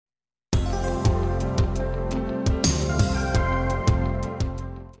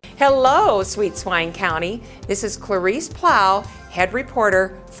Hello, Sweet Swine County. This is Clarice Plow, head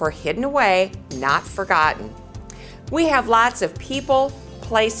reporter for Hidden Away, Not Forgotten. We have lots of people,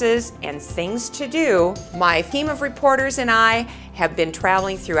 places, and things to do. My team of reporters and I have been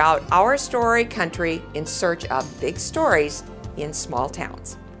traveling throughout our story country in search of big stories in small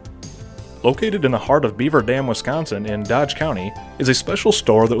towns. Located in the heart of Beaver Dam, Wisconsin in Dodge County is a special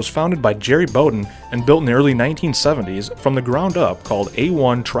store that was founded by Jerry Bowden and built in the early 1970s from the ground up called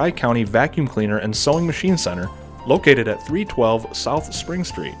A-1 Tri-County Vacuum Cleaner and Sewing Machine Center, located at 312 South Spring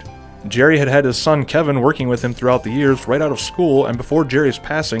Street. Jerry had had his son Kevin working with him throughout the years right out of school, and before Jerry's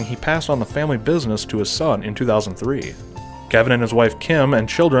passing, he passed on the family business to his son in 2003. Kevin and his wife Kim and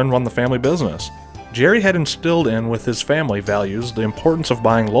children run the family business. Jerry had instilled in with his family values the importance of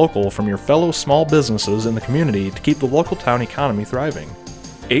buying local from your fellow small businesses in the community to keep the local town economy thriving.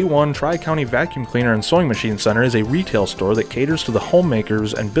 A-1 Tri-County Vacuum Cleaner and Sewing Machine Center is a retail store that caters to the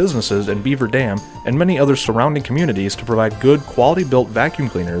homemakers and businesses in Beaver Dam and many other surrounding communities to provide good, quality-built vacuum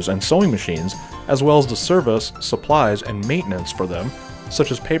cleaners and sewing machines, as well as the service, supplies, and maintenance for them,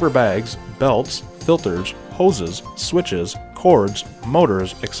 such as paper bags, belts, filters, hoses, switches, cords,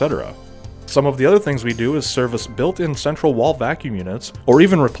 motors, etc. Some of the other things we do is service built-in central wall vacuum units, or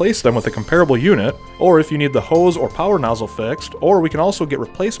even replace them with a comparable unit, or if you need the hose or power nozzle fixed, or we can also get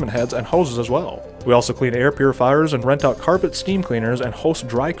replacement heads and hoses as well. We also clean air purifiers and rent out carpet steam cleaners and host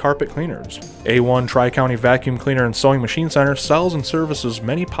dry carpet cleaners. A-1 Tri-County Vacuum Cleaner and Sewing Machine Center sells and services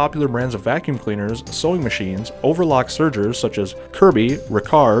many popular brands of vacuum cleaners, sewing machines, overlock sergers such as Kirby,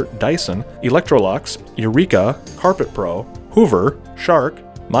 Ricard, Dyson, Electrolux, Eureka, Carpet Pro, Hoover, Shark,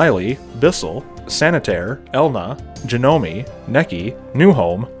 Miley, Bissell, Sanitaire, Elna, Janome, Necki, New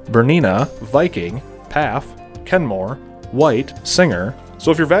Home, Bernina, Viking, Paf, Kenmore, White, Singer. So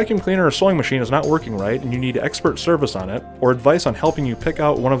if your vacuum cleaner or sewing machine is not working right and you need expert service on it, or advice on helping you pick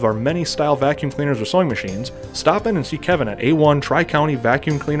out one of our many style vacuum cleaners or sewing machines, stop in and see Kevin at A-1 Tri-County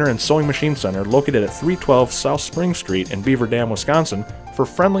Vacuum Cleaner and Sewing Machine Center located at 312 South Spring Street in Beaver Dam, Wisconsin for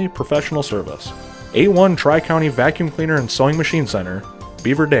friendly professional service. A-1 Tri-County Vacuum Cleaner and Sewing Machine Center,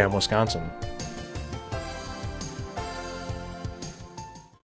 Beaver Dam, Wisconsin.